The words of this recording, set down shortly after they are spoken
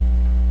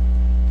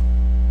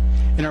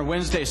In our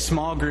Wednesday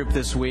small group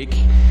this week,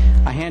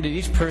 I handed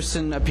each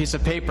person a piece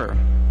of paper.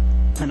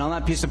 And on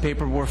that piece of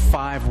paper were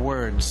 5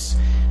 words.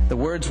 The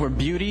words were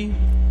beauty,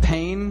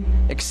 pain,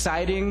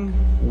 exciting,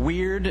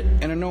 weird,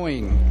 and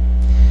annoying.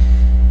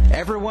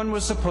 Everyone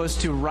was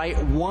supposed to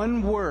write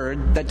one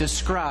word that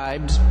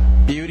described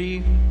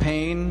beauty,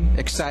 pain,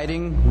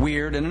 exciting,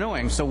 weird, and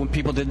annoying. So when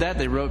people did that,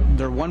 they wrote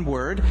their one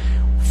word,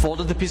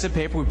 folded the piece of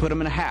paper, we put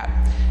them in a hat.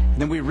 And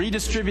then we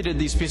redistributed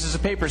these pieces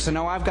of paper. So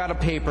now I've got a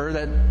paper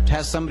that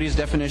has somebody's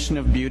definition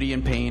of beauty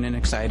and pain and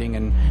exciting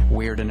and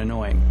weird and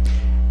annoying.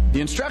 The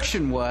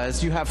instruction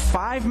was you have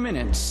 5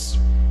 minutes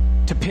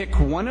to pick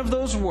one of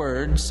those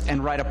words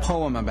and write a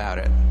poem about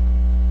it.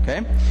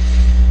 Okay?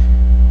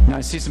 Now,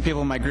 I see some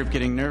people in my group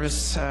getting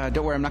nervous.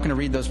 Don't worry, I'm not going to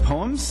read those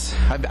poems.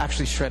 I've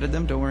actually shredded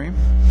them, don't worry.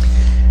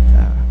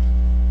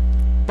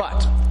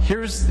 But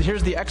here's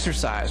the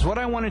exercise. What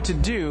I wanted to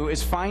do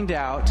is find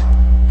out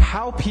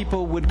how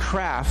people would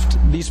craft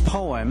these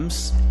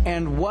poems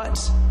and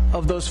what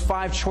of those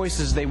 5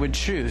 choices they would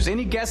choose.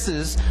 Any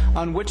guesses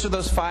on which of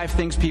those 5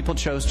 things people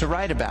chose to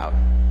write about?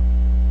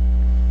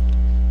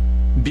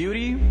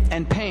 Beauty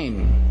and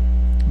pain.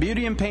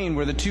 Beauty and pain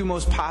were the 2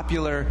 most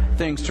popular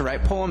things to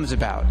write poems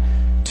about.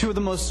 2 of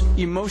the most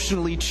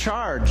emotionally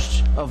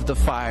charged of the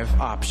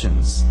 5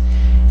 options.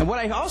 And what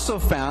I also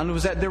found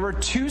was that there were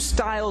 2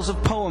 styles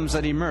of poems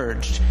that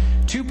emerged.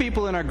 2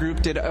 people in our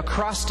group did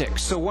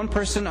acrostics. So one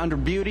person under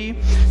beauty,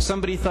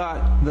 somebody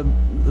thought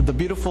the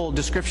beautiful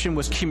description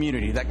was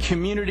community, that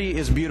community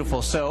is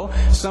beautiful. So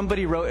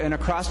somebody wrote an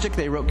acrostic,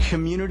 they wrote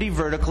community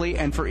vertically,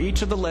 and for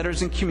each of the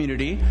letters in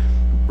community,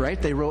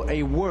 right, they wrote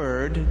a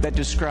word that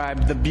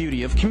described the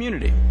beauty of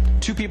community.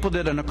 2 people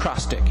did an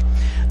acrostic.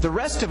 The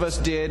rest of us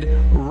did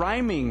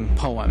rhyming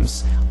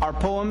poems. Our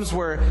poems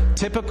were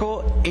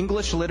typical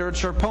English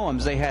literature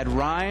poems. They had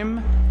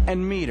rhyme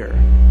and meter.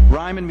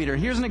 Rhyme and meter.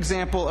 Here's an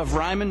example of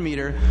rhyme and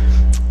meter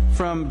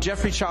from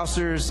Geoffrey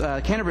Chaucer's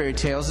Canterbury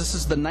Tales. This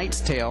is The Knight's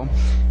Tale.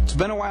 It's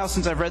been a while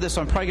since I've read this,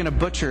 so I'm probably going to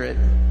butcher it.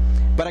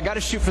 But I got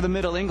to shoot for the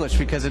Middle English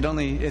because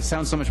it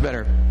sounds so much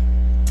better.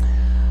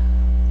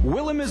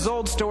 Willem his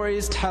old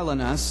stories telling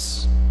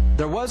us,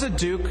 there was a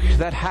duke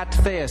that had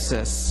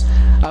Theseus.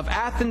 Of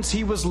Athens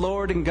he was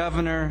lord and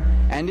governor,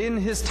 and in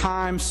his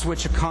time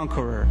switch a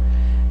conqueror.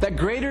 That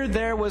greater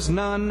there was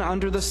none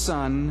under the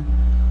sun,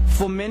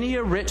 full many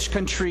a rich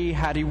country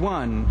had he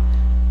won.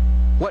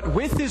 What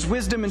with his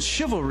wisdom and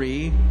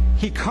chivalry,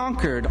 he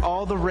conquered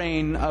all the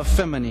reign of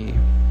Femini.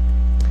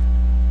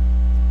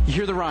 You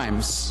hear the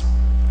rhymes.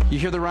 You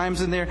hear the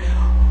rhymes in there?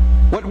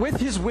 What with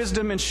his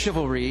wisdom and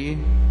chivalry,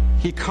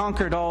 he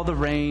conquered all the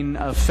reign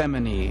of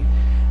Femini.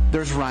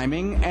 There's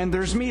rhyming and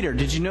there's meter.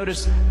 Did you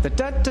notice the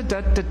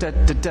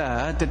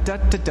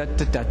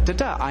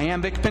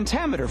iambic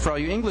pentameter for all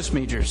you English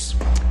majors?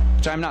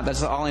 Which I'm not.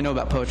 That's all I know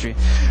about poetry.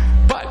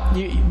 But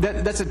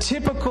that's a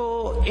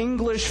typical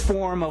English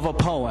form of a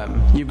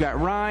poem. You've got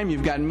rhyme,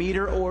 you've got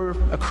meter, or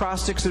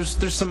acrostics.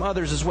 There's some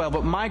others as well.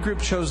 But my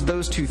group chose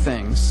those 2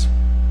 things.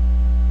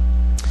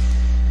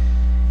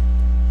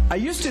 I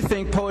used to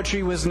think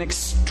poetry was an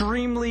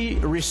extremely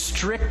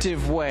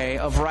restrictive way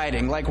of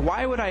writing. Like,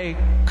 why would I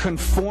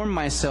conform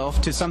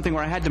myself to something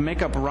where I had to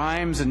make up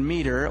rhymes and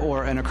meter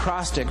or an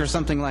acrostic or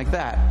something like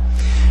that?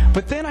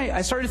 But then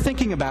I started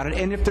thinking about it,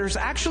 and if there's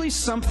actually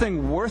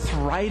something worth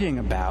writing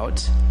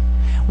about,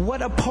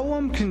 what a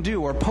poem can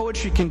do, or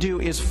poetry can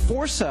do, is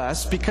force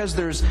us, because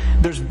there's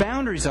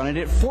boundaries on it,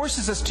 it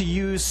forces us to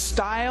use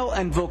style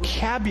and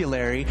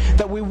vocabulary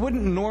that we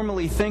wouldn't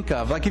normally think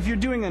of. Like if you're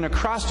doing an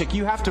acrostic,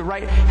 you have to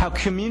write how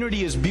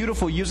community is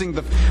beautiful using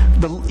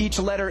each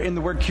letter in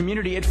the word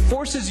community. It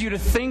forces you to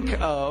think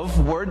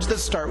of words that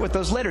start with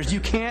those letters. You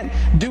can't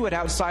do it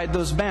outside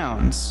those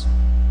bounds.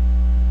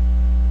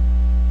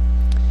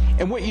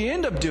 And what you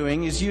end up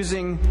doing is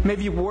using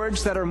maybe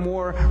words that are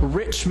more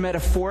rich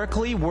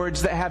metaphorically,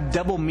 words that have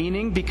double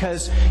meaning,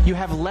 because you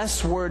have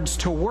less words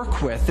to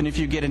work with than if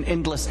you get an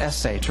endless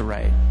essay to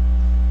write.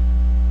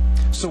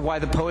 So why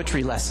the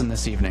poetry lesson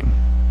this evening?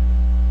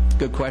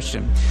 Good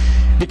question.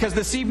 Because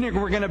this evening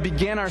we're going to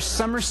begin our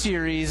summer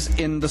series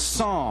in the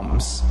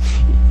Psalms.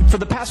 For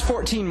the past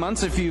 14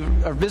 months, if you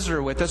are a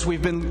visitor with us,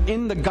 we've been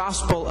in the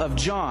Gospel of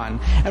John,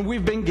 and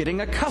we've been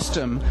getting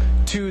accustomed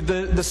to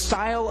the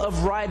style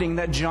of writing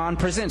that John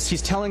presents.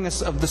 He's telling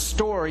us of the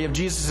story of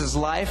Jesus'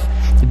 life,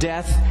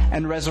 death,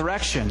 and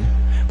resurrection.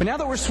 But now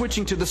that we're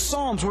switching to the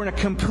Psalms, we're in a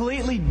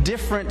completely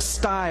different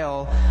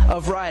style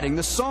of writing.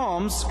 The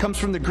Psalms comes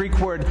from the Greek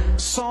word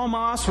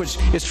psalmos, which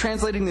is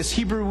translating this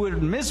Hebrew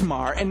word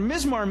mizmar, and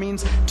mizmar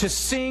means to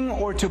sing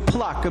or to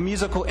pluck a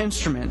musical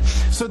instrument.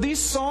 So these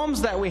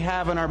psalms that we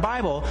have in our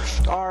Bible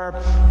are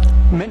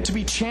meant to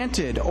be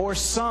chanted or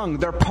sung.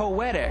 They're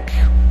poetic.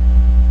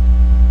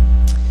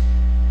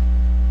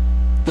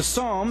 The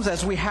Psalms,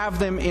 as we have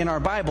them in our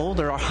Bible,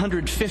 there are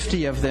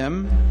 150 of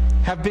them,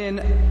 have been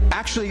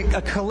actually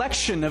a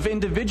collection of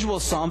individual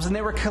psalms, and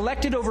they were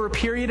collected over a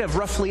period of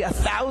roughly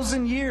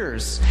 1,000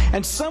 years.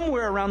 And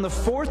somewhere around the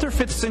 4th or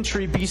 5th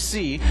century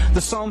BC,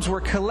 the psalms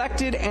were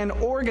collected and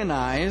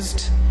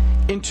organized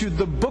into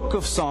the book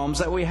of Psalms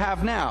that we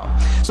have now.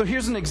 So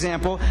here's an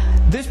example.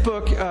 This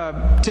book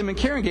Tim and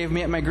Karen gave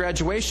me at my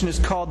graduation is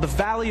called The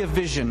Valley of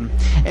Vision.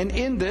 And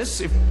in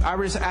this, if I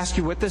were to ask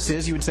you what this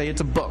is, you would say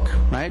it's a book,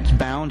 right? It's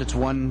bound, it's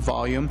one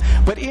volume.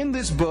 But in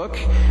this book,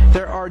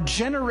 there are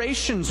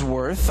generations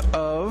worth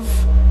of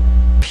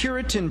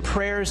Puritan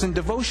prayers and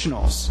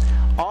devotionals,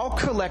 all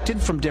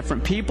collected from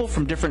different people,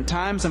 from different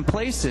times and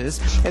places,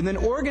 and then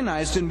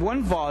organized in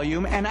one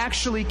volume and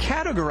actually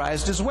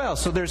categorized as well.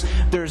 So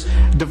there's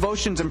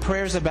devotions and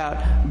prayers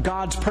about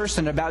God's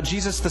person, about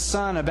Jesus the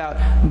Son,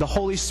 about the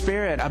Holy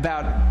Spirit,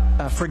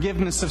 about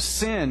forgiveness of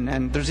sin,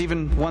 and there's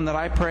even one that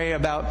I pray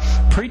about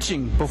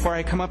preaching before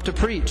I come up to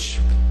preach.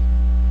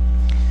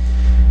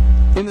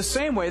 In the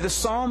same way, the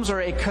Psalms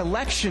are a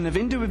collection of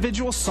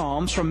individual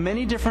psalms from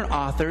many different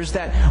authors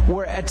that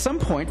were at some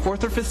point,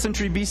 4th or 5th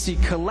century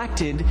BC,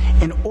 collected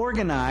and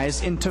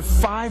organized into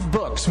 5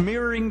 books,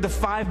 mirroring the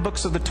 5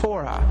 books of the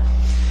Torah.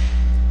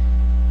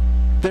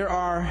 There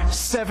are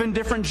 7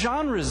 different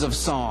genres of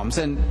psalms,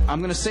 and I'm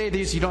going to say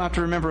these, you don't have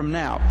to remember them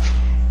now.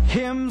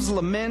 Hymns,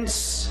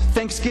 laments,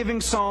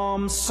 thanksgiving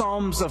psalms,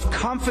 psalms of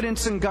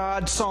confidence in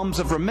God, psalms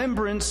of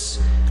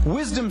remembrance,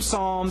 wisdom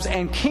psalms,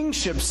 and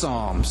kingship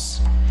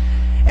psalms.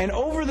 And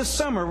over the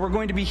summer, we're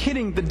going to be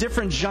hitting the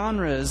different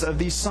genres of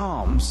these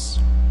psalms.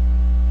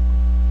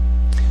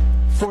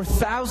 For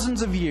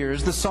thousands of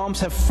years, the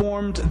Psalms have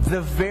formed the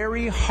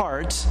very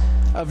heart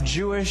of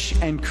Jewish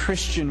and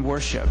Christian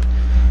worship.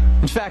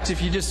 In fact,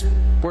 if you just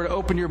were to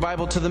open your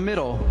Bible to the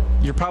middle,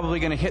 you're probably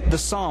going to hit the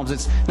Psalms.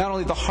 It's not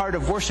only the heart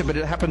of worship, but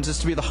it happens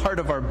to be the heart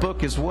of our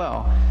book as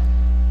well.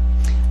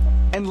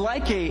 And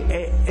like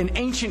an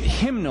ancient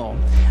hymnal,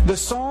 the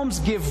Psalms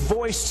give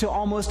voice to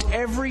almost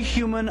every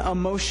human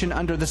emotion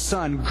under the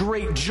sun.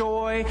 Great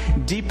joy,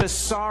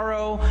 deepest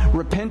sorrow,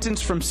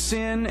 repentance from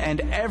sin,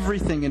 and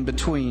everything in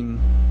between.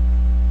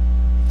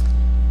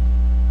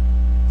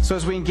 So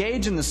as we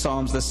engage in the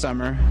Psalms this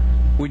summer,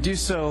 we do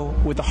so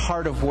with a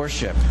heart of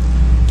worship.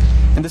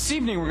 And this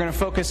evening we're going to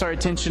focus our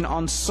attention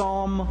on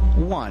Psalm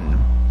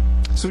 1.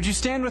 So would you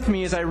stand with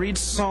me as I read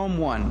Psalm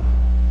 1?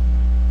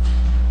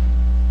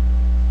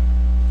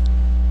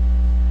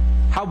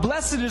 How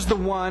blessed is the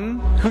one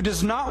who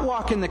does not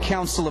walk in the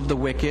counsel of the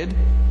wicked,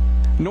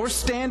 nor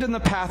stand in the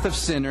path of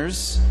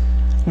sinners,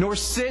 nor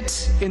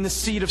sit in the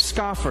seat of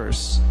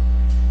scoffers.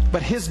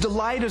 But his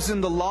delight is in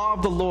the law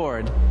of the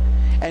Lord,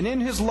 and in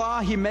his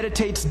law he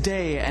meditates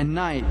day and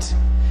night.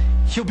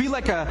 He'll be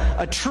like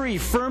a tree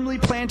firmly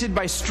planted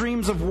by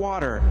streams of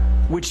water,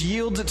 which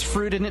yields its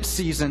fruit in its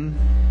season,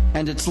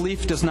 and its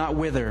leaf does not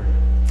wither.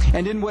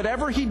 And in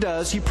whatever he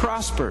does, he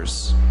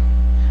prospers.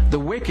 The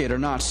wicked are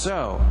not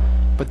so,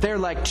 but they're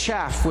like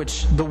chaff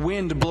which the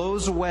wind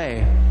blows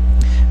away.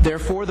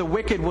 Therefore the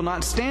wicked will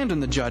not stand in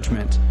the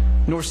judgment,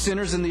 nor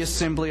sinners in the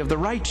assembly of the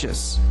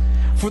righteous.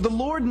 For the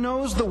Lord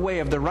knows the way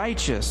of the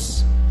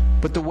righteous,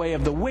 but the way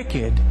of the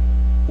wicked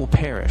will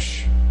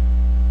perish.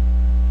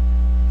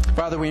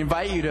 Father, we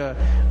invite you to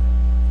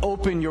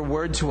open your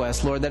word to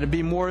us, Lord, that it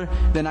be more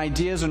than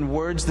ideas and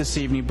words this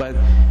evening, but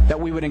that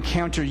we would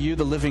encounter you,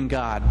 the living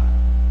God.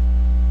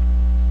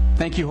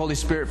 Thank you, Holy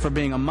Spirit, for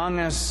being among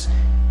us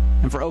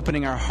and for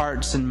opening our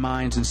hearts and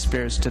minds and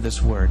spirits to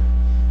this word.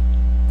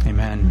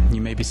 Amen.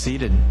 You may be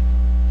seated.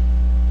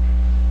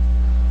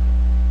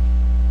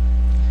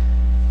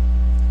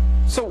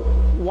 So,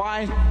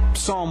 why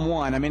Psalm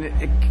 1? I mean,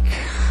 it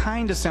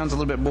kind of sounds a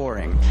little bit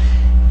boring.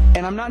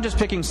 And I'm not just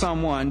picking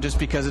Psalm 1 just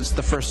because it's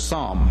the first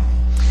psalm.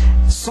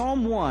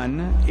 Psalm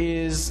 1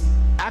 is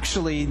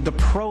actually the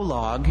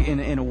prologue,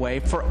 in a way,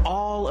 for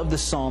all of the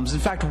Psalms. In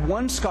fact,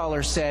 one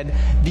scholar said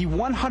the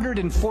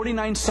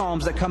 149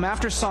 Psalms that come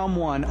after Psalm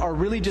 1 are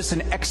really just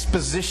an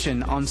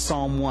exposition on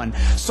Psalm 1.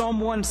 Psalm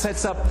 1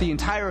 sets up the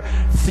entire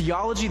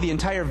theology, the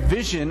entire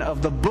vision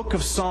of the book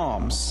of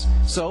Psalms.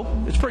 So,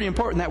 it's pretty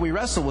important that we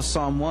wrestle with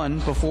Psalm 1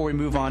 before we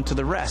move on to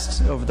the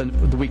rest over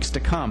the weeks to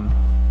come.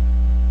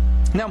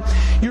 Now,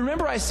 you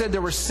remember I said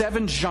there were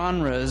 7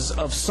 genres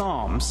of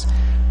Psalms.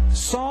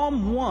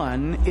 Psalm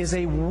 1 is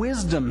a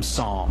wisdom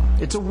psalm.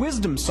 It's a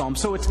wisdom psalm,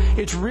 so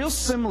it's real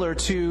similar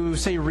to,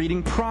 say,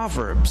 reading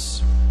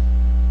Proverbs.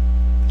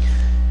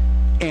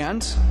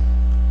 And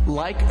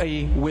like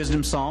a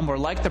wisdom psalm, or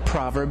like the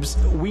Proverbs,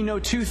 we know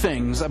 2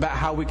 things about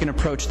how we can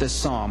approach this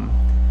psalm.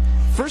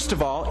 First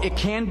of all, it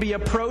can be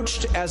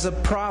approached as a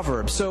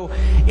proverb. So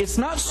it's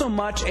not so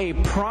much a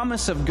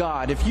promise of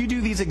God. If you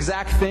do these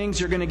exact things,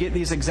 you're going to get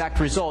these exact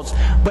results.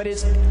 But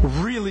it's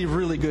really,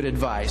 really good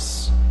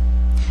advice.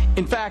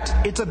 In fact,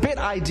 it's a bit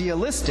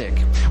idealistic.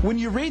 When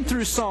you read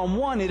through Psalm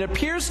 1, it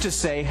appears to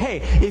say,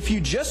 hey, if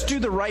you just do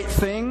the right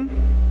thing,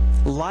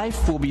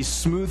 life will be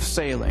smooth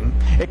sailing.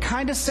 It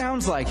kind of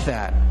sounds like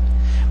that.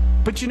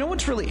 But you know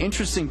what's really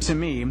interesting to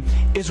me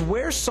is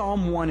where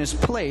Psalm 1 is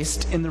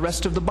placed in the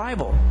rest of the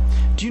Bible.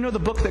 Do you know the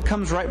book that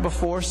comes right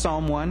before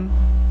Psalm 1?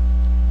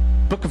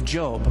 Book of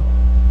Job.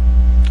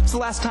 It's the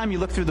last time you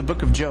look through the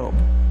book of Job.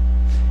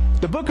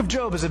 The book of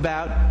Job is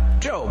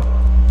about Job,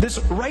 this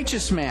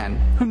righteous man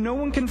who no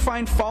one can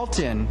find fault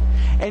in,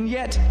 and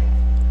yet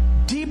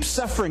deep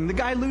suffering. The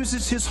guy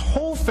loses his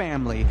whole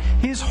family,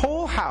 his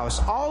whole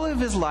house, all of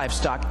his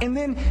livestock, and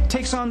then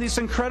takes on this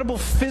incredible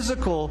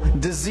physical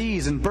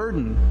disease and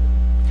burden.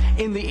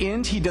 In the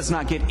end, he does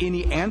not get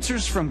any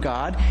answers from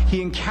God.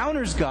 He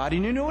encounters God,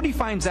 and you know what he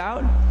finds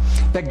out?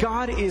 That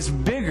God is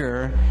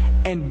bigger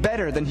and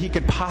better than he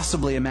could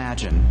possibly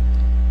imagine.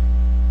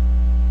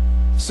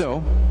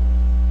 So,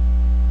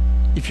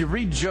 if you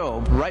read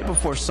Job right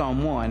before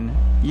Psalm 1,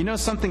 you know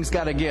something's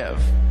got to give.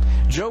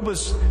 Job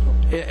was,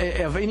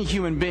 of any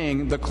human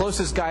being, the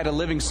closest guy to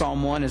living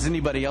Psalm 1 as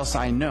anybody else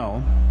I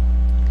know.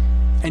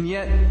 And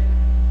yet,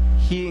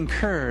 he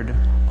incurred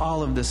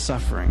all of this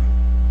suffering.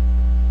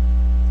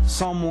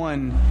 Psalm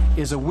 1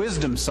 is a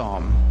wisdom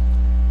psalm.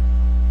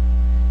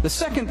 The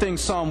second thing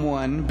Psalm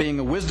 1, being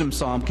a wisdom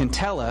psalm, can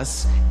tell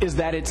us is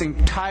that it's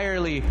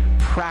entirely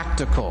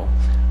practical.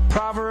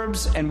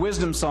 Proverbs and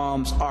wisdom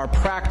psalms are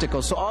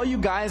practical. So all you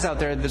guys out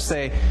there that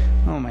say,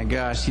 oh my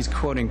gosh, he's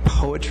quoting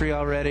poetry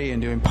already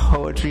and doing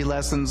poetry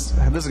lessons,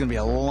 this is going to be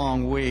a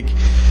long week.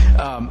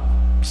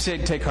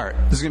 Take heart.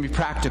 This is going to be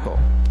practical.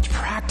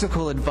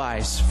 Practical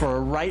advice for a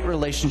right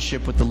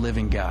relationship with the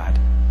living God.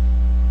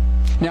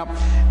 Now,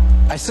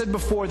 I said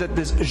before that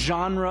this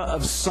genre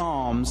of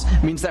psalms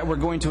means that we're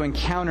going to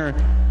encounter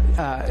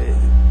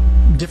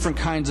different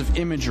kinds of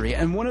imagery.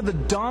 And one of the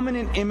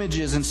dominant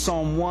images in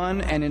Psalm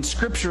 1 and in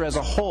Scripture as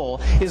a whole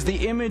is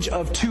the image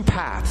of two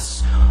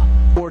paths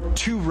or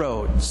two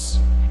roads.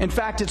 In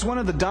fact, it's one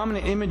of the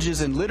dominant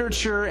images in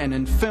literature and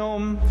in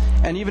film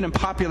and even in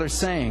popular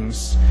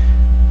sayings.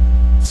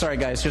 Sorry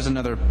guys, here's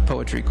another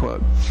poetry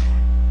quote.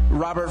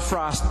 Robert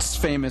Frost's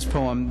famous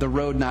poem, The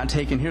Road Not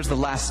Taken. Here's the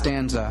last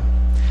stanza.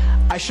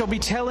 I shall be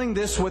telling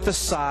this with a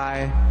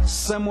sigh,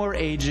 somewhere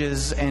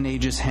ages and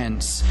ages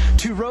hence.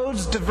 Two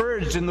roads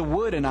diverged in the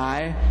wood, and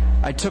I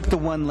took the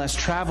one less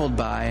traveled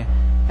by,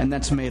 and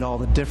that's made all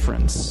the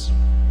difference.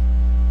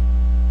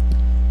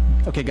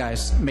 Okay,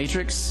 guys,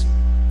 Matrix,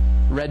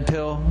 red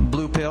pill,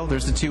 blue pill,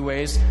 there's the two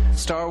ways.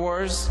 Star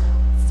Wars,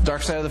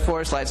 dark side of the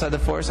Force, light side of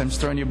the Force. I'm just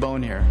throwing you a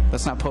bone here.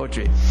 That's not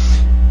poetry.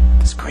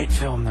 It's a great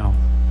film, though.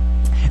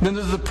 And then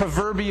there's the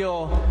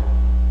proverbial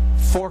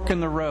fork in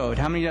the road.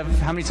 How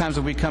many times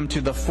have we come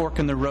to the fork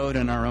in the road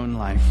in our own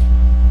life?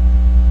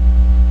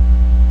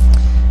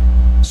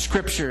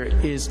 Scripture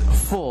is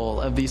full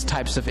of these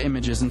types of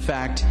images. In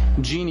fact,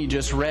 Jeannie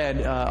just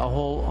read a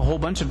whole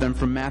bunch of them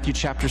from Matthew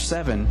chapter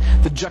 7.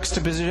 The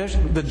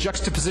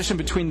juxtaposition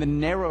between the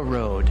narrow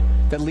road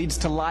that leads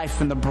to life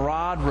and the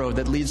broad road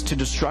that leads to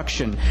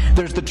destruction.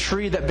 There's the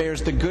tree that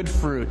bears the good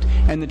fruit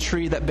and the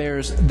tree that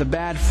bears the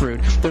bad fruit.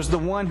 There's the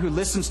one who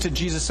listens to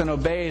Jesus and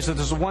obeys.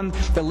 There's the one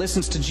that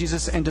listens to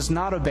Jesus and does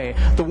not obey.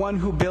 The one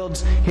who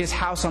builds his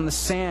house on the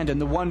sand and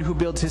the one who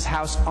builds his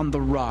house on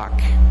the rock.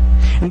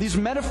 And these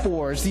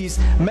metaphors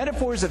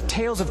of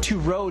tales of two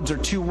roads or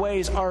two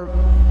ways are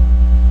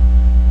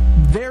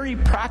very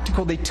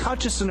practical. They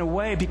touch us in a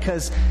way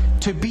because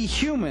to be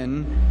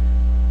human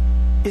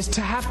is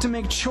to have to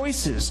make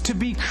choices. To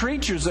be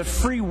creatures of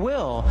free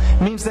will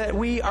means that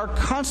we are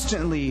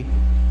constantly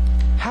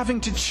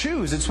having to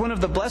choose. It's one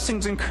of the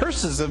blessings and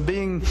curses of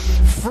being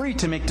free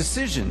to make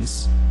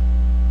decisions.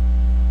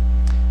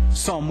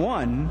 Psalm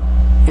 1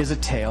 is a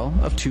tale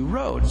of two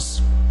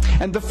roads.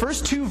 And the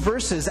first two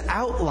verses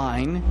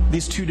outline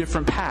these two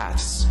different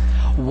paths.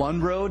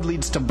 One road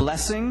leads to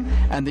blessing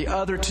and the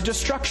other to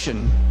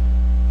destruction.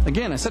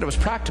 Again, I said it was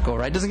practical,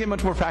 right? It doesn't get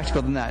much more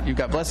practical than that. You've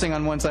got blessing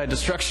on one side,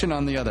 destruction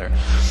on the other.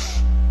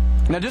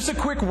 Now, just a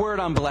quick word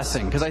on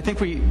blessing, because I think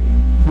we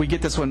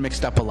get this one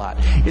mixed up a lot.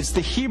 It's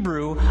the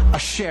Hebrew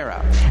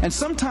Asherah. And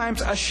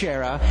sometimes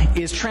Asherah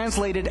is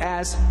translated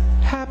as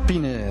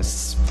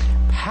happiness.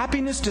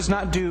 Happiness does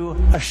not do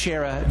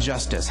Asherah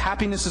justice.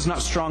 Happiness is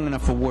not strong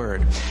enough a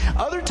word.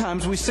 Other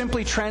times we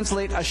simply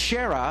translate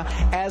Asherah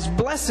as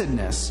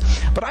blessedness.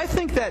 But I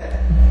think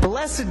that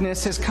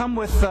blessedness has come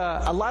with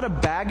a lot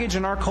of baggage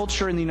in our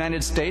culture in the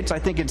United States. I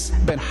think it's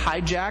been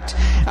hijacked.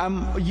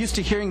 I'm used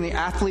to hearing the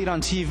athlete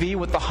on TV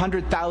with the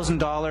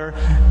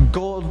 $100,000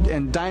 gold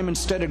and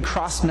diamond-studded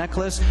cross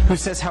necklace who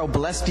says how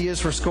blessed he is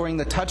for scoring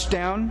the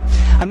touchdown.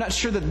 I'm not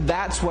sure that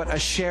that's what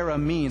Asherah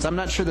means. I'm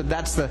not sure that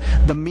that's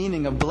the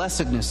meaning of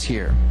blessedness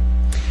here.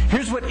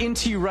 Here's what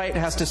N.T. Wright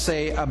has to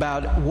say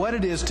about what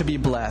it is to be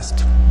blessed.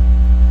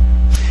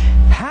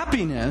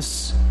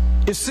 Happiness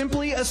is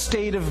simply a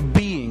state of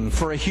being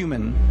for a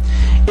human.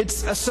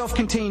 It's a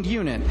self-contained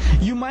unit.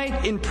 You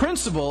might, in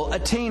principle,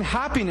 attain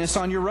happiness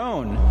on your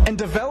own and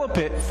develop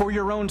it for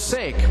your own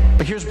sake.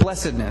 But here's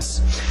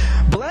blessedness.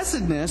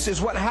 Blessedness is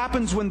what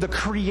happens when the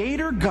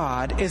Creator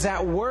God is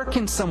at work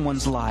in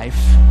someone's life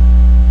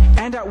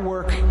and at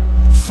work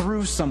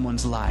through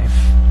someone's life.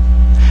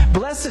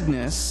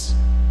 Blessedness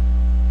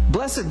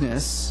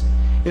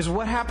is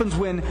what happens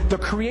when the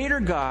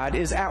Creator God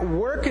is at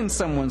work in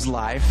someone's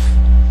life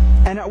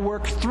and at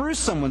work through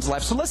someone's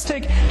life. So let's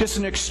take just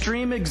an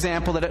extreme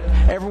example that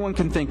everyone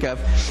can think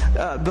of.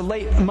 The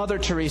late Mother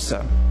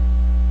Teresa.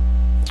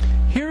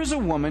 Here's a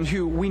woman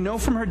who we know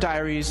from her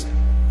diaries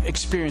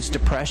experienced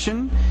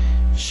depression.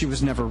 She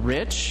was never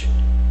rich,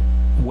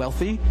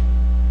 wealthy.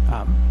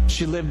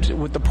 She lived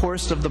with the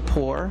poorest of the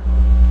poor.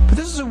 But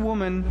this is a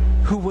woman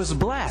who was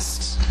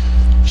blessed.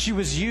 She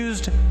was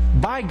used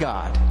by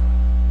God.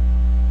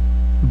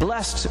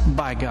 Blessed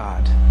by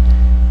God.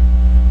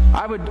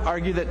 I would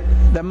argue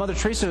that Mother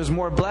Teresa is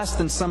more blessed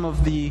than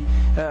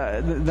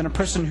than a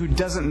person who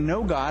doesn't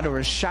know God or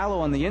is shallow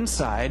on the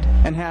inside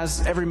and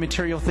has every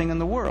material thing in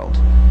the world.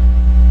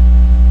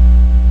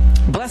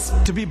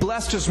 To be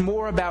blessed is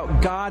more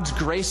about God's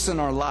grace in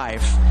our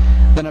life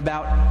than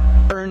about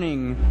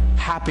earning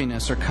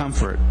happiness or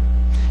comfort.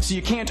 So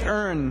you can't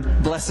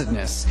earn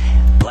blessedness.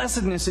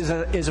 Blessedness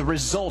is a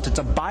result, it's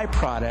a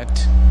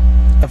byproduct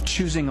of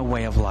choosing a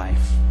way of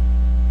life.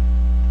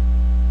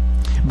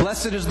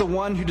 Blessed is the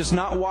one who does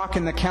not walk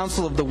in the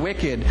counsel of the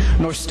wicked,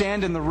 nor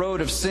stand in the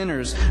road of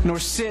sinners, nor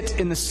sit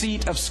in the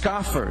seat of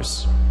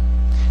scoffers.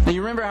 Now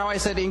you remember how I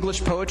said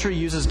English poetry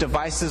uses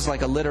devices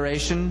like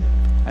alliteration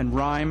and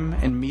rhyme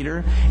and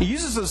meter? It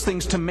uses those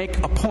things to make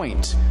a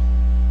point.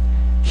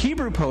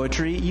 Hebrew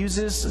poetry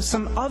uses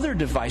some other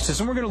devices,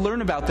 and we're going to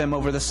learn about them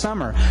over the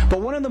summer. But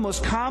one of the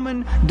most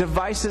common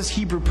devices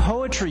Hebrew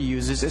poetry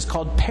uses is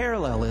called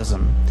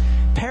parallelism.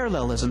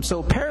 Parallelism.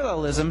 So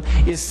parallelism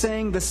is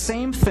saying the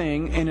same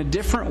thing in a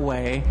different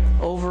way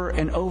over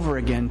and over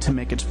again to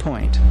make its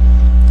point.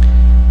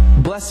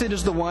 Blessed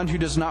is the one who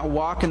does not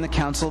walk in the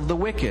counsel of the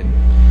wicked,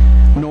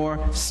 nor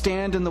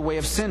stand in the way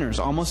of sinners,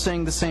 almost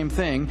saying the same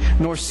thing,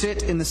 nor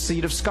sit in the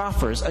seat of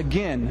scoffers.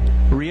 Again,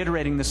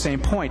 reiterating the same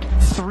point.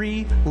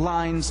 3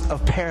 lines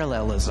of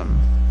parallelism.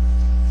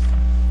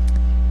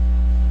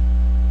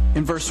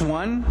 In verse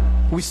 1,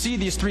 we see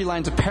these 3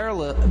 lines of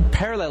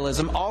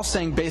parallelism all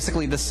saying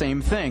basically the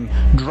same thing,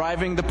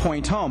 driving the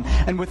point home.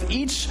 And with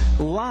each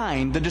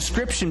line, the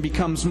description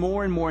becomes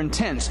more and more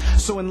intense.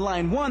 So in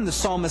line 1, the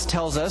psalmist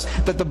tells us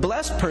that the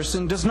blessed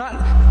person does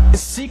not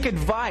seek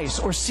advice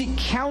or seek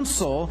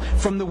counsel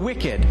from the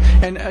wicked.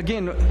 And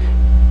again,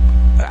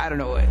 I don't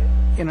know,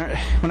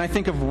 when I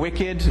think of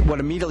wicked, what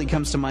immediately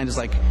comes to mind is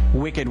like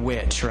wicked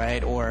witch,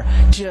 right? Or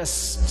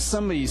just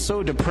somebody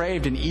so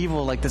depraved and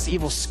evil, like this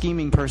evil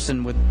scheming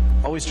person with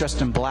always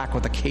dressed in black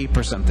with a cape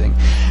or something.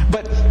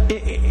 But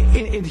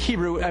in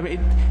Hebrew,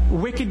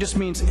 wicked just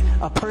means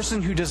a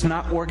person who does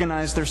not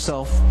organize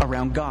themselves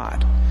around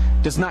God,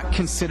 does not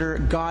consider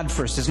God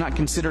first, does not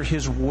consider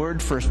His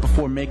word first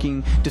before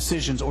making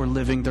decisions or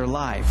living their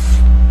life.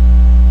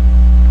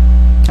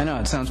 I know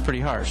it sounds pretty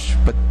harsh,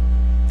 but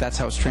that's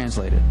how it's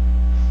translated.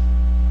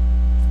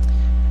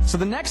 So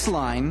the next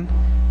line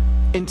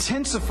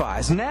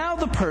intensifies. Now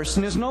the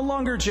person is no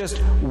longer just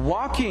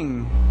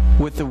walking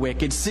with the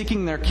wicked,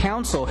 seeking their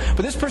counsel,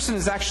 but this person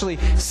is actually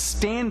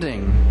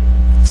standing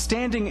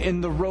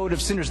in the road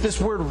of sinners. This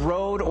word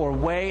road or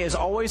way is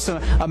always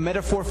a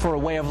metaphor for a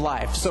way of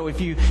life. So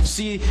if you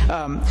see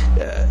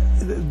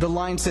the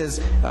line says,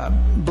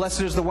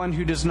 blessed is the one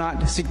who does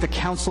not seek the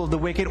counsel of the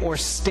wicked or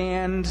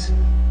stand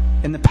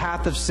in the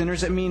path of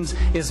sinners, it means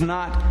is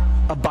not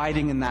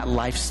abiding in that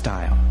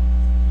lifestyle.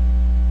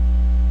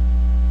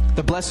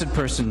 The blessed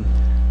person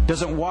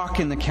doesn't walk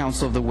in the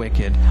counsel of the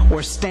wicked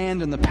or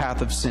stand in the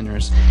path of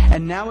sinners.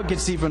 And now it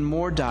gets even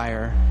more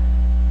dire.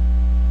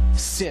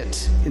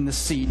 Sit in the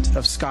seat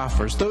of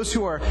scoffers. Those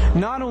who are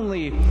not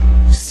only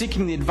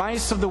seeking the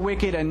advice of the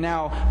wicked and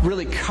now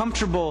really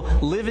comfortable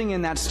living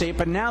in that state,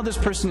 but now this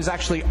person is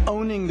actually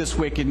owning this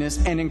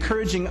wickedness and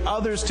encouraging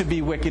others to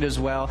be wicked as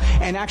well,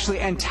 and actually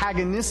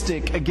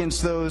antagonistic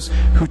against those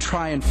who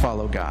try and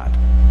follow God.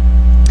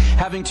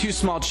 Having 2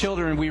 small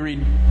children, we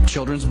read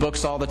children's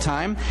books all the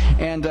time.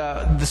 And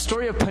the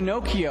story of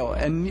Pinocchio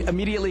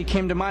immediately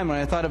came to mind when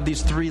I thought of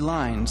these 3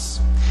 lines.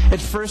 At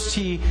first,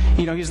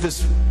 he's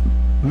this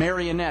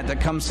marionette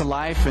that comes to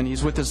life, and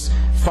he's with his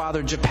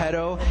father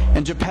Geppetto,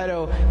 and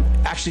Geppetto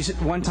actually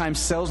one time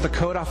sells the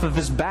coat off of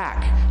his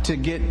back to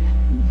get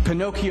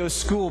Pinocchio's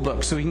school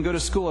book so he can go to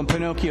school, and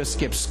Pinocchio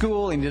skips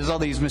school and he does all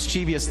these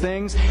mischievous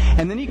things,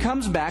 and then he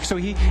comes back. So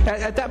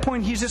at that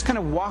point he's just kind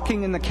of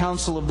walking in the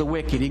counsel of the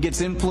wicked. He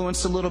gets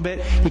influenced a little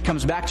bit. He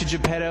comes back to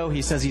Geppetto.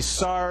 He says he's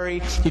sorry.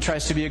 He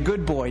tries to be a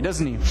good boy,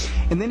 doesn't he?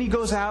 And then he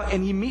goes out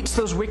and he meets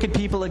those wicked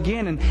people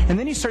again, and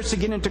then he starts to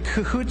get into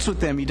cahoots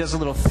with them. He does a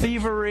little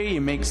thievery.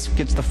 He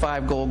gets the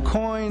 5 gold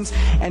coins,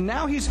 and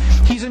now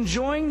he's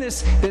enjoying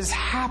this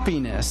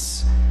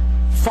happiness,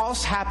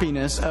 false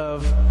happiness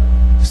of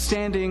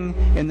standing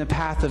in the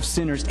path of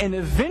sinners. And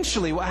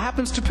eventually what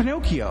happens to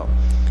Pinocchio?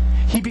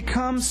 He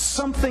becomes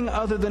something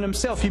other than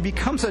himself. He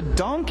becomes a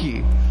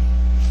donkey.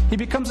 He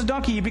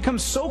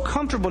becomes so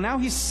comfortable. Now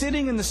he's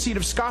sitting in the seat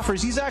of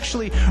scoffers. He's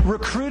actually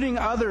recruiting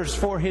others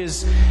for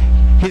his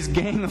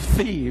gang of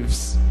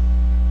thieves.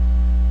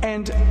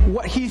 And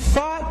what he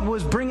thought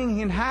was bringing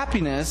him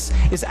happiness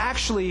is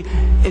actually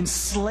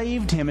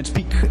enslaved him. It's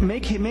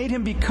made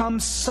him become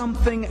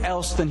something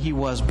else than he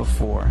was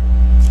before.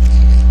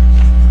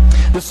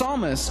 The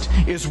psalmist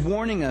is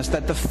warning us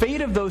that the fate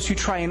of those who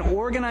try and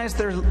organize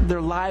their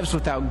lives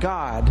without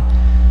God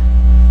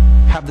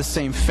have the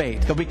same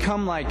fate. They'll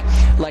become like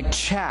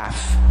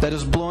chaff that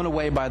is blown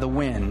away by the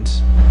wind.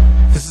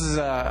 This is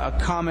a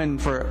common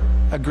for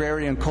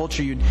agrarian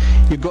culture.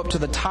 You'd go up to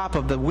the top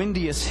of the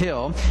windiest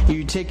hill,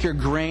 you'd take your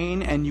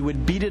grain and you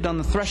would beat it on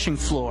the threshing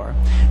floor.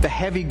 The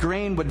heavy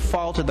grain would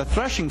fall to the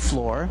threshing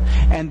floor,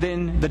 and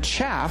then the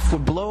chaff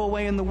would blow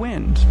away in the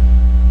wind.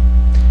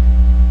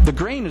 The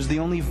grain is the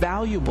only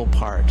valuable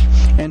part.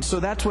 And so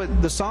that's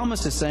what the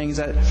psalmist is saying, is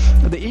that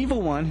the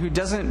evil one who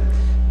doesn't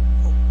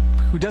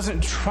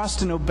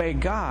trust and obey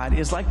God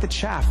is like the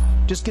chaff,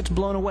 just gets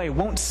blown away,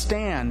 won't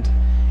stand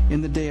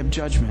in the day of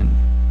judgment.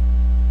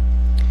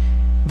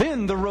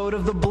 Then the road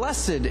of the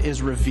blessed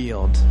is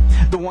revealed.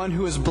 The one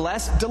who is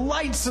blessed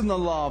delights in the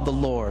law of the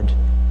Lord,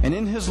 and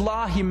in his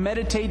law he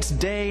meditates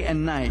day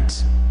and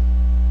night.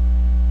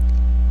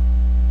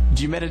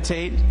 Do you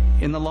meditate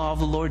in the law of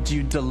the Lord? Do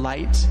you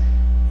delight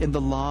in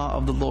the law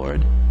of the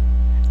Lord?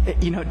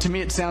 To me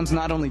it sounds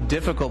not only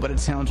difficult, but it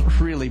sounds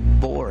really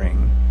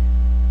boring.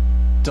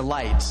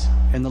 Delight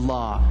in the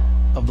law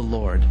of the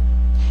Lord.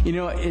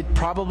 It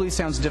probably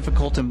sounds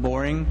difficult and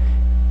boring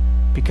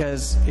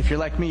because if you're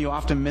like me, you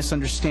often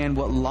misunderstand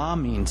what law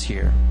means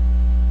here.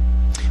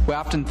 We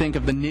often think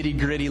of the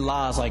nitty-gritty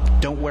laws like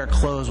don't wear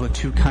clothes with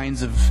two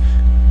kinds of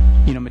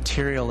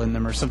material in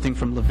them or something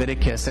from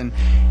Leviticus. And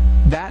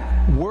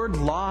that word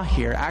law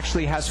here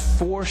actually has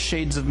 4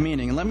 shades of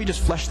meaning. And let me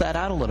just flesh that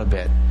out a little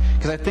bit,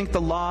 because I think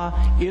the law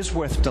is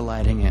worth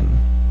delighting in.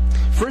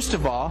 First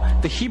of all,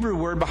 the Hebrew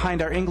word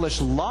behind our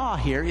English law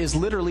here is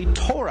literally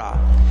Torah.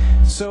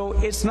 So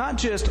it's not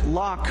just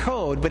law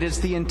code, but it's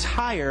the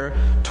entire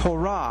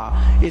Torah.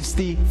 It's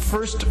the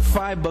first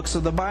 5 books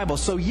of the Bible.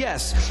 So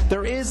yes,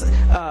 there is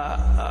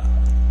a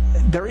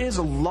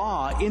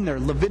law in there.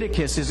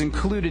 Leviticus is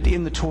included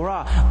in the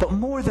Torah. But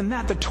more than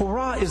that, the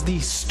Torah is the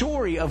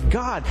story of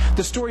God,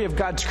 the story of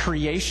God's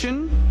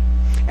creation.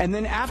 And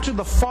then after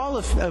the fall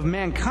of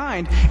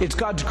mankind, it's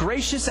God's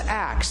gracious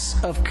acts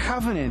of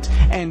covenant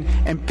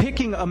and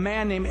picking a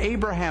man named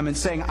Abraham and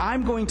saying,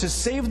 I'm going to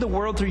save the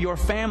world through your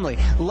family.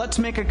 Let's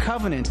make a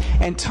covenant.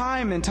 And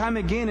time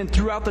again and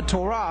throughout the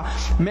Torah,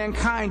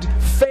 mankind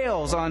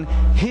fails on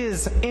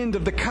his end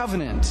of the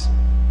covenant.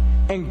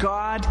 And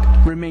God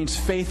remains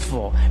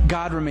faithful.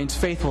 God remains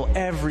faithful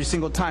every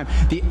single time.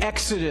 The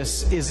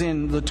Exodus is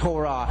in the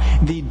Torah.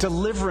 The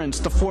deliverance,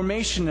 the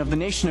formation of the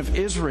nation of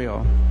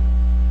Israel.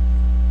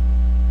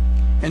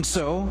 And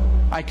so,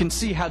 I can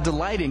see how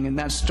delighting in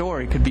that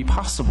story could be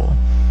possible.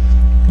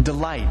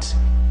 Delight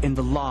in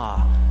the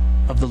law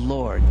of the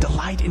Lord.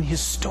 Delight in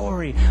his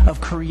story of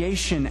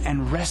creation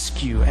and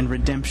rescue and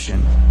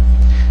redemption.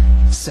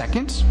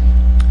 Second,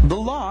 the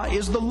law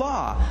is the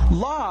law.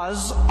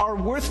 Laws are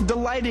worth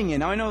delighting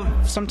in. Now, I know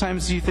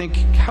sometimes you think,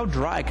 how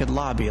dry could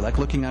law be, like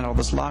looking at all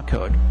this law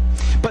code?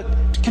 But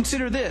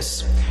consider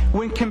this.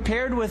 When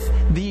compared with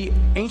the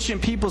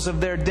ancient peoples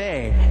of their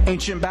day,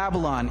 ancient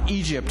Babylon,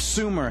 Egypt,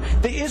 Sumer,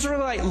 the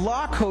Israelite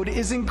law code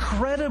is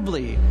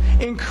incredibly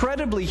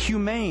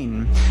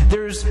humane.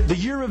 There's the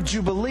year of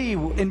Jubilee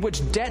in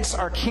which debts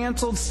are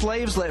canceled,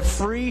 slaves let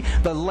free,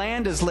 the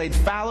land is laid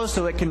fallow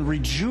so it can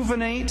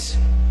rejuvenate.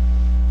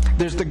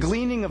 There's the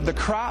gleaning of the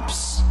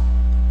crops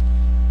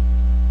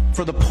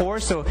for the poor.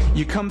 So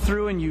you come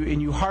through and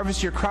you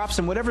harvest your crops,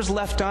 and whatever's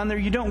left on there,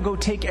 you don't go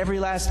take every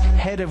last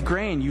head of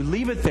grain. You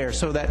leave it there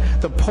so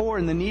that the poor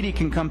and the needy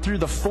can come through.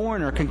 The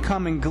foreigner can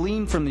come and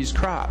glean from these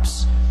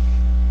crops.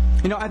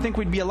 I think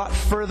we'd be a lot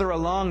further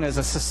along as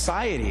a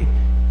society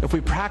if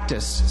we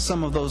practice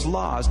some of those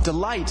laws.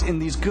 Delight in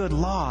these good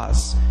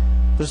laws.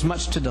 There's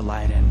much to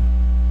delight in.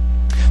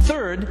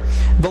 Third,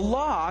 the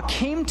law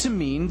came to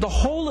mean the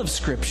whole of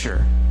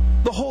Scripture.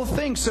 The whole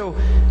thing. So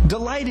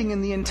delighting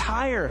in the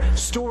entire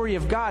story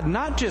of God,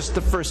 not just the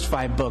first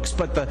 5 books,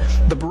 but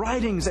the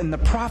writings and the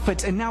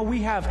prophets. And now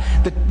we have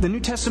the New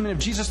Testament of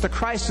Jesus the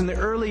Christ in the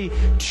early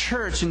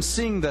church and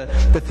seeing the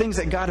things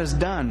that God has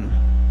done.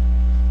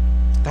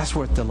 That's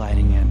worth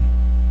delighting in.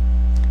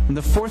 And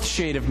the 4th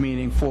shade of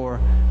meaning for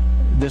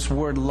this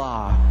word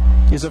law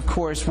is, of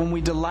course, when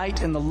we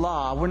delight in the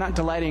law, we're not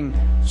delighting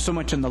so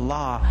much in the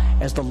law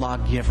as the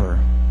lawgiver.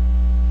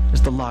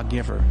 As the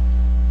lawgiver.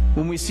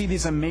 When we see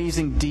these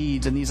amazing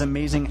deeds and these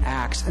amazing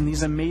acts and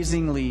these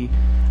amazingly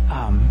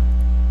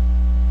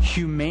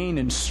humane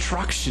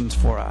instructions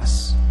for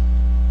us,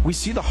 we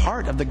see the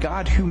heart of the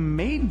God who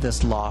made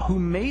this law, who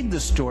made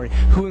this story,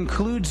 who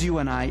includes you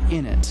and I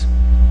in it.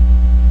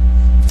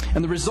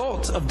 And the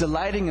result of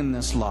delighting in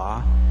this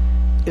law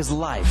is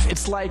life.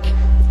 It's like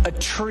a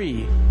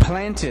tree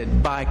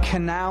planted by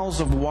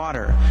canals of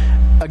water.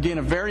 Again,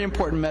 a very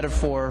important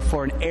metaphor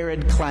for an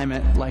arid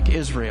climate like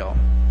Israel,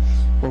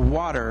 where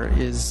water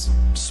is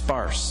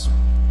sparse.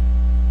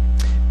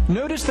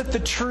 Notice that the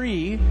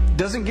tree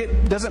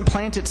doesn't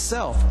plant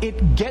itself.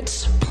 It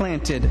gets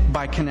planted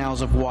by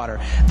canals of water.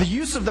 The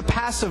use of the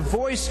passive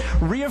voice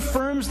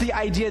reaffirms the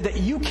idea that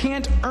you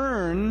can't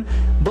earn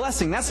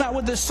blessing. That's not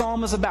what this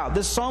psalm is about.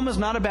 This psalm is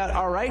not about,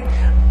 all right,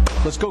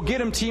 let's go get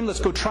them, team. Let's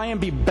go try and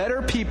be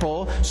better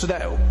people so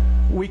that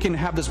we can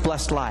have this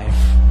blessed life.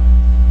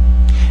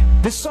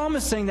 This psalm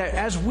is saying that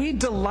as we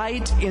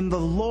delight in the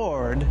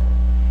Lord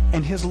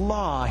and His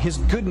law, His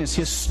goodness,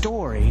 His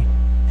story,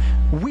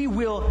 we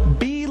will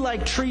be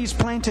like trees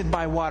planted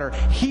by water.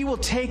 He will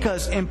take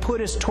us and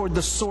put us toward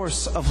the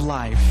source of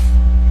life.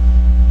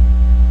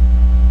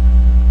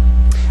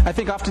 I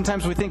think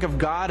oftentimes we think of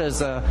God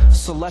as a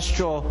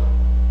celestial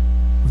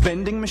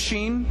vending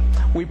machine.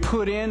 We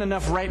put in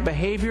enough right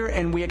behavior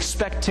and we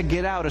expect to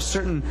get out a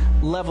certain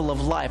level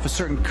of life, a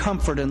certain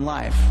comfort in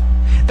life.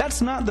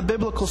 That's not the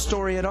biblical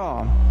story at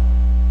all.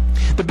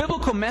 The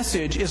biblical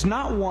message is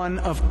not one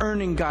of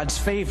earning God's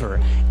favor.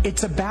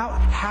 It's about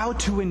how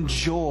to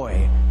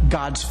enjoy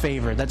God's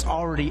favor that's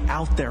already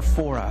out there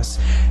for us.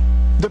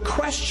 The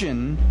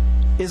question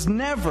is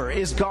never,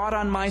 is God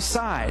on my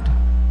side?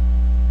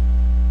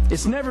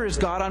 It's never, is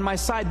God on my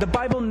side? The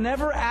Bible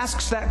never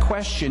asks that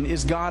question,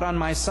 is God on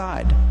my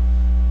side?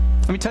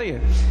 Let me tell you,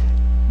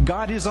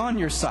 God is on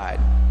your side.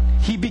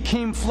 He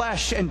became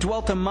flesh and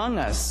dwelt among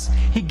us.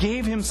 He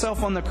gave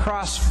Himself on the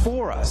cross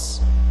for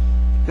us.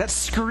 That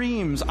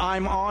screams,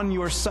 I'm on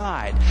your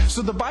side.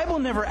 So the Bible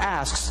never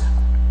asks,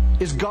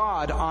 is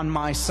God on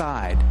my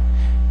side?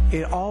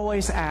 It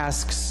always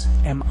asks,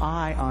 am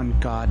I on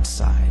God's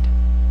side?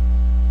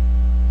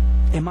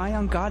 Am I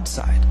on God's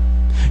side?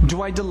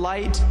 Do I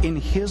delight in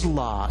His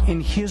law,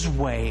 in His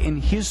way, in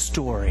His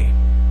story?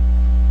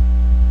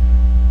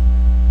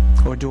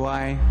 Or do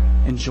I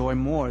enjoy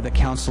more the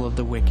counsel of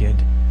the wicked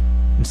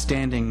and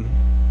standing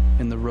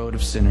in the road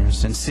of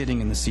sinners and sitting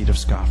in the seat of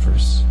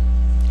scoffers?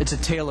 It's a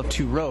tale of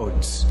two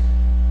roads,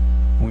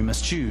 and we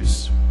must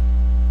choose.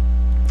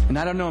 And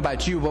I don't know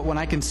about you, but when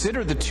I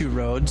consider the two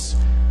roads,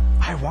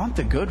 I want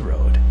the good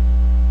road.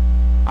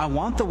 I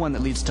want the one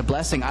that leads to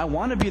blessing. I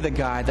want to be the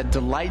guy that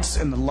delights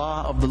in the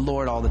law of the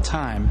Lord all the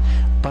time.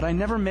 But I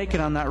never make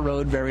it on that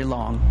road very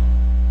long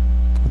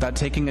without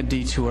taking a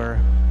detour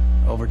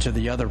over to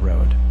the other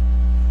road.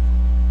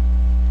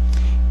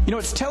 You know,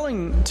 it's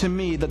telling to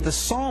me that the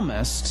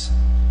psalmist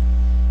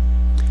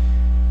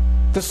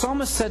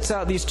sets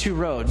out these two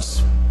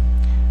roads.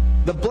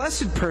 The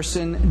blessed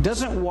person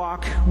doesn't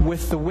walk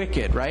with the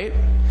wicked, right?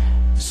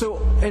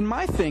 So in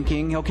my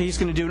thinking, okay, he's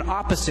going to do an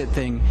opposite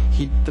thing.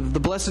 The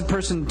blessed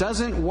person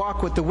doesn't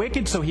walk with the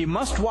wicked, so he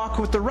must walk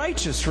with the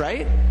righteous,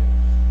 right?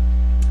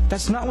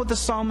 That's not what the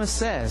psalmist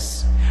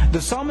says.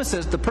 The psalmist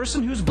says the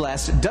person who's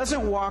blessed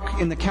doesn't walk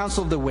in the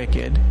counsel of the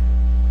wicked,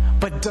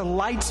 but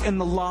delights in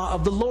the law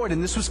of the Lord.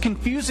 And this was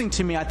confusing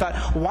to me. I thought,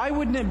 why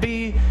wouldn't it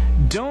be,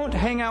 don't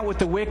hang out with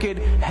the wicked,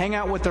 hang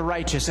out with the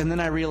righteous? And then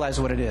I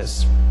realized what it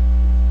is.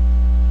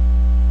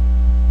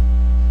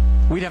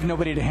 We'd have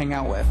nobody to hang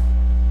out with.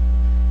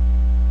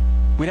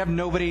 We'd have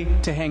nobody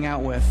to hang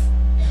out with.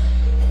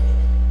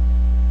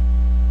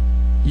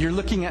 You're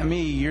looking at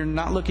me, you're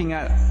not looking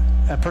at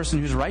a person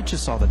who's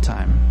righteous all the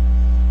time.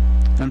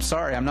 And I'm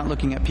sorry, I'm not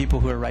looking at people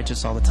who are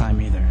righteous all the time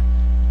either.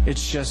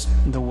 It's just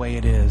the way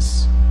it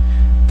is.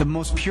 The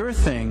most pure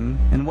thing,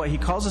 and what he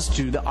calls us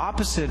to, the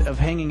opposite of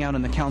hanging out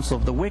in the counsel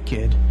of the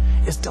wicked,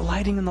 is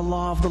delighting in the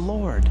law of the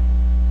Lord.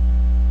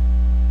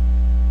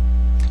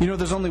 You know,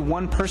 there's only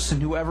one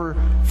person who ever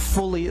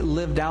fully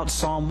lived out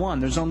Psalm 1.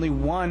 There's only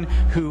one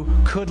who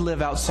could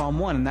live out Psalm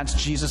 1, and that's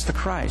Jesus the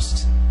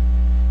Christ.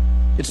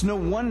 It's no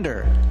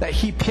wonder that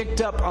he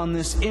picked up on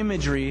this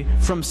imagery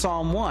from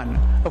Psalm 1.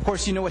 Of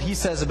course, you know what he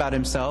says about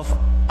himself.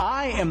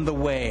 I am the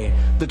way,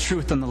 the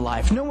truth, and the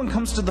life. No one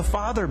comes to the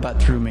Father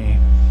but through me.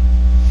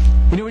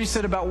 You know what he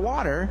said about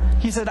water?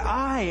 He said,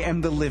 I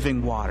am the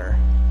living water.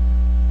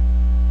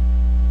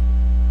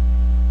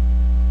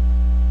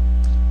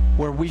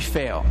 Where we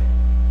fail,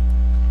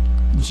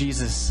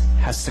 Jesus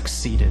has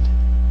succeeded.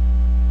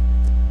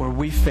 Where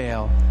we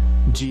fail,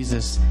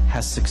 Jesus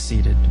has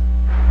succeeded.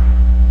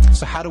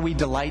 So how do we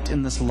delight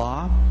in this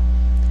law?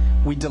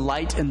 We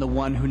delight in the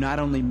one who not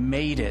only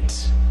made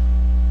it,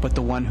 but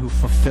the one who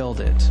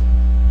fulfilled it.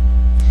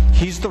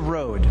 He's the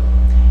road,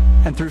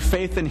 and through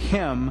faith in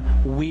Him,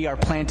 we are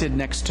planted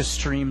next to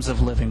streams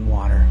of living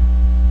water.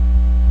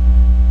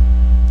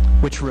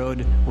 Which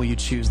road will you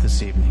choose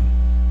this evening?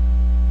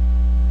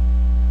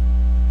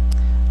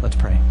 Let's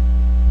pray.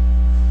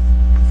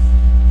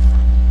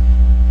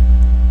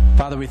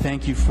 Father, we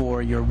thank you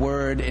for your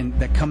word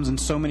that comes in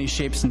so many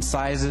shapes and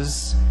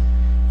sizes.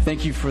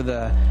 Thank you for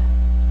the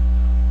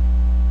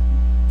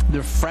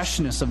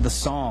freshness of the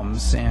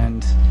Psalms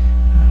and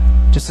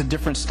just a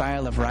different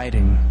style of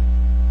writing.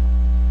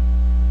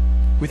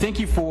 We thank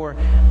you for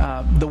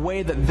the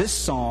way that this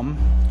psalm,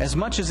 as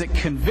much as it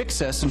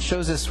convicts us and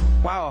shows us,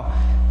 wow,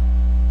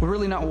 we're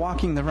really not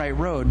walking the right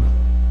road,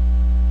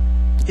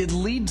 it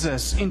leads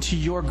us into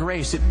your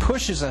grace. It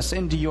pushes us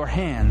into your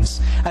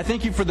hands. I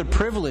thank you for the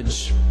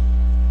privilege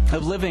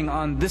of living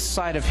on this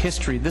side of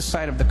history, this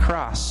side of the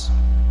cross.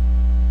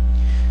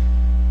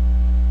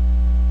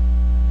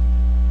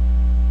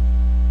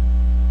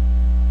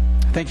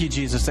 Thank you,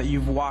 Jesus, that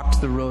you've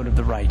walked the road of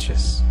the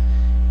righteous.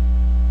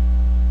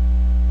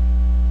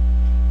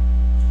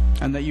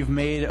 And that you've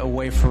made a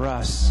way for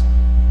us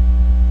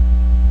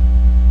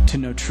to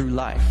know true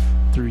life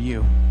through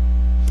you.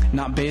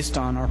 Not based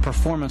on our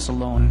performance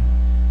alone,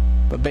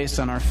 but based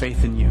on our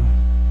faith in you.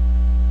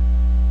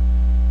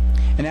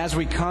 And as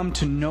we come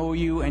to know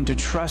you and to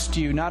trust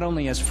you, not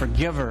only as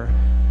forgiver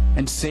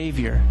and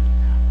Savior,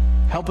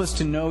 help us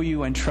to know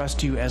you and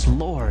trust you as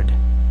Lord,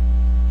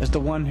 as the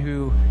one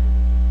who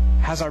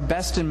has our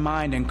best in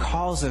mind and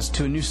calls us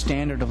to a new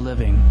standard of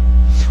living.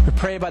 We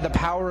pray by the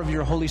power of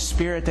your Holy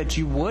Spirit that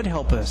you would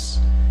help us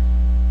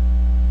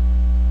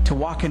to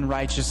walk in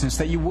righteousness,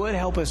 that you would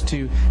help us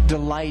to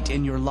delight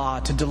in your law,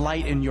 to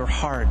delight in your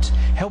heart.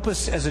 Help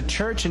us as a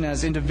church and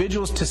as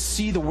individuals to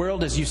see the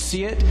world as you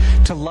see it,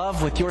 to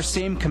love with your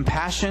same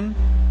compassion,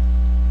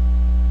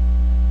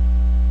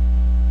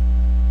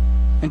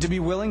 and to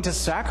be willing to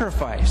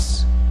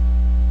sacrifice,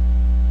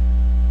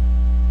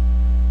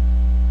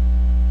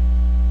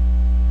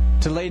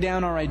 to lay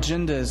down our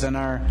agendas and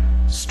our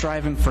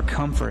striving for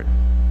comfort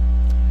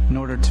in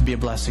order to be a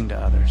blessing to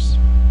others.